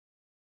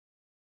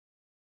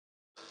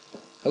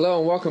Hello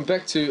and welcome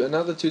back to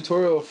another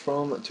tutorial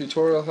from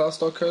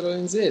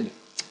tutorialhouse.co.nz.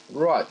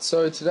 Right,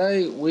 so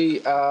today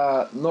we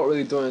are not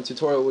really doing a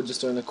tutorial, we're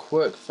just doing a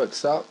quick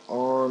fix up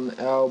on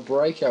our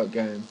Breakout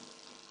game.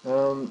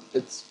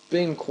 It's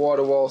been quite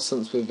a while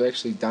since we've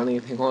actually done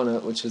anything on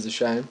it, which is a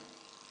shame.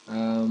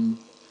 Been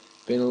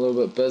a little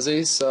bit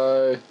busy,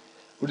 so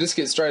we'll just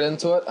get straight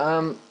into it.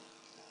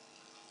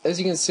 As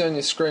you can see on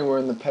your screen, we're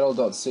in the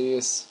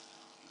paddle.cs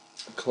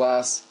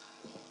class,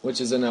 which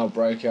is in our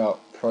Breakout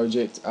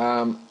project.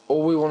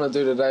 All we want to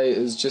do today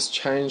is just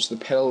change the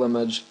pedal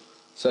image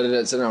so that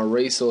it's in our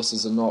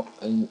resources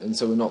and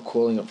so we're not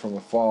calling it from a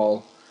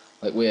file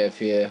like we have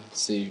here,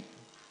 C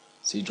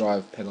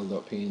drive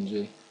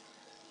pedal.png.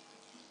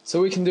 So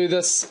we can do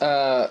this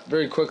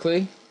very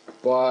quickly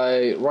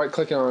by right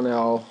clicking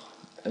on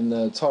in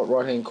the top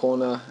right hand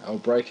corner, our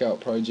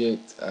Breakout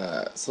project,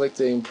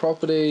 selecting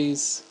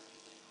properties,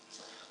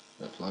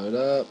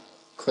 upload up,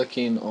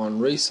 clicking on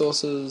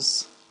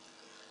resources,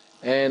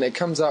 and it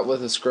comes up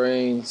with a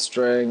screen,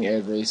 string,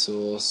 add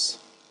resource,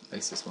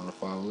 access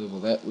modifier, we'll level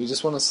that. We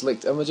just want to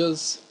select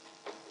images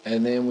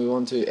and then we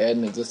want to add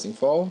an existing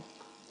file.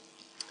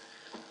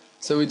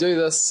 So we do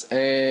this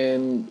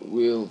and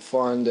we'll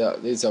find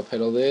out, there's our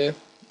pedal there.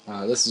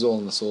 This is all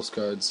in the source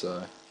code,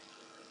 so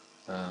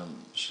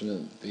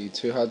shouldn't be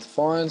too hard to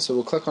find. So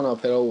we'll click on our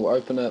pedal, we'll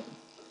open it,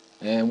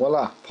 and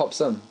voila,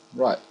 pops in.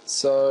 Right,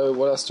 so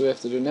what else do we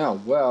have to do now?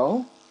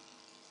 Well,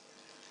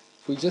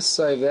 if we just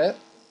save that,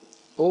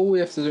 all we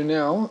have to do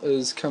now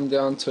is come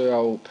down to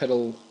our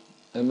pedal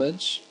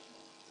image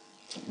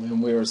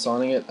when we're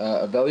assigning it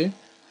a value,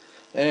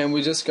 and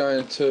we're just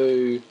going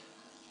to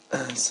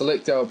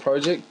select our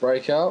project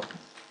Breakout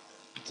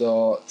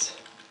dot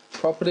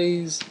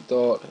properties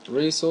dot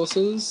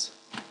resources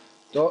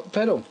dot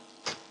pedal,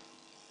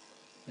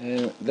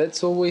 and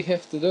that's all we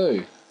have to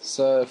do.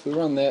 So if we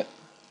run that,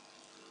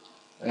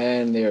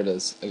 and there it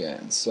is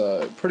again.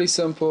 So pretty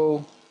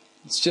simple.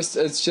 It's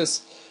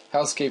just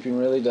housekeeping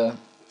really to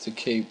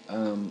keep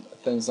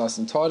things nice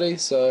and tidy.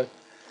 So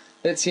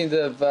that's the end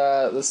of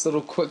this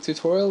little quick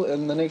tutorial.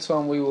 In the next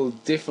one we will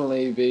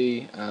definitely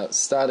be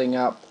starting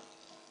up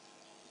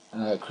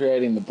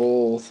creating the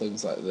ball,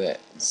 things like that,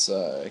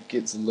 so it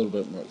gets a little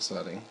bit more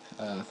exciting.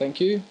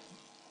 Thank you,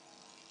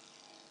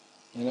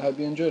 and I hope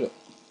you enjoyed it.